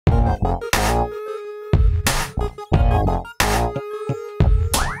We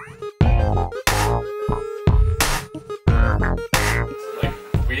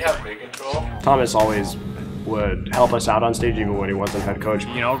have big control. Thomas always would help us out on stage even when he wasn't head coach.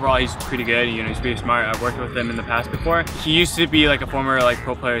 You know, overall he's pretty good. You know, he's pretty smart. I've worked with him in the past before. He used to be like a former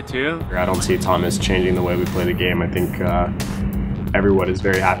pro player too. I don't see Thomas changing the way we play the game. I think everyone is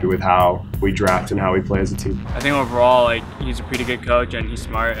very happy with how we draft and how we play as a team. I think overall he's a pretty good coach and he's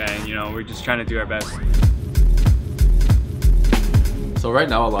smart, and you know, we're just trying to do our best. So right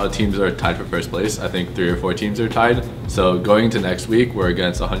now a lot of teams are tied for first place. I think 3 or 4 teams are tied. So going into next week, we're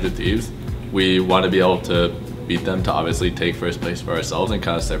against 100 Thieves. We want to be able to beat them to obviously take first place for ourselves and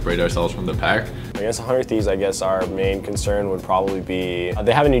kind of separate ourselves from the pack. Against 100 Thieves, I guess our main concern would probably be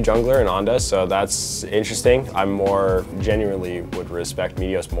they have a new jungler in Onda, so that's interesting. I more genuinely would respect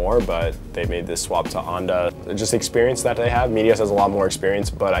Meteos more, but they made this swap to Onda. Just experience that they have. Meteos has a lot more experience,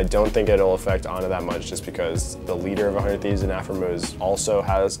 but I don't think it'll affect Onda that much just because the leader of 100 Thieves in Afromuz also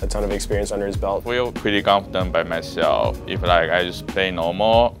has a ton of experience under his belt. I feel pretty confident by myself. If I just play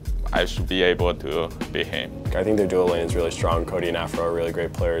normal, I should be able to beat him. I think their duo lane is really strong. Cody and Afro are really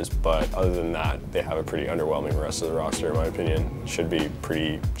great players, but other than that, they have a pretty underwhelming rest of the roster, in my opinion. Should be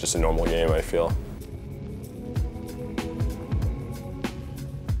just a normal game, I feel.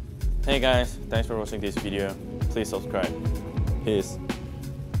 Hey guys, thanks for watching this video. Please subscribe. Peace.